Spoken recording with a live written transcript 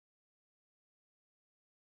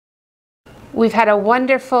We've had a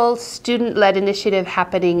wonderful student-led initiative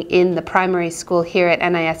happening in the primary school here at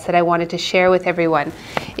NIS that I wanted to share with everyone.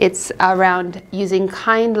 It's around using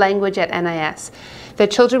kind language at NIS. The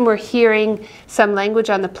children were hearing some language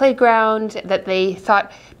on the playground that they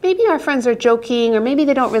thought, maybe our friends are joking, or maybe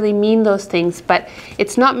they don't really mean those things, but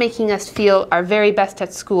it's not making us feel our very best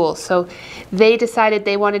at school. So they decided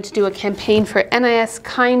they wanted to do a campaign for NIS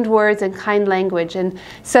kind words and kind language. And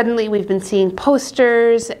suddenly we've been seeing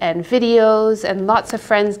posters and videos and lots of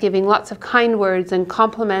friends giving lots of kind words and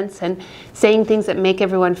compliments and saying things that make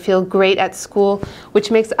everyone feel great at school, which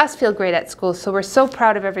makes us feel great at school. So we're so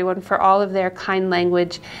proud of everyone for all of their kind language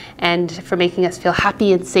and for making us feel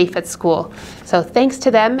happy and safe at school. So thanks to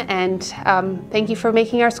them, and thank you for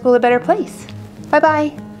making our school a better place.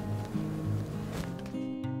 Bye-bye.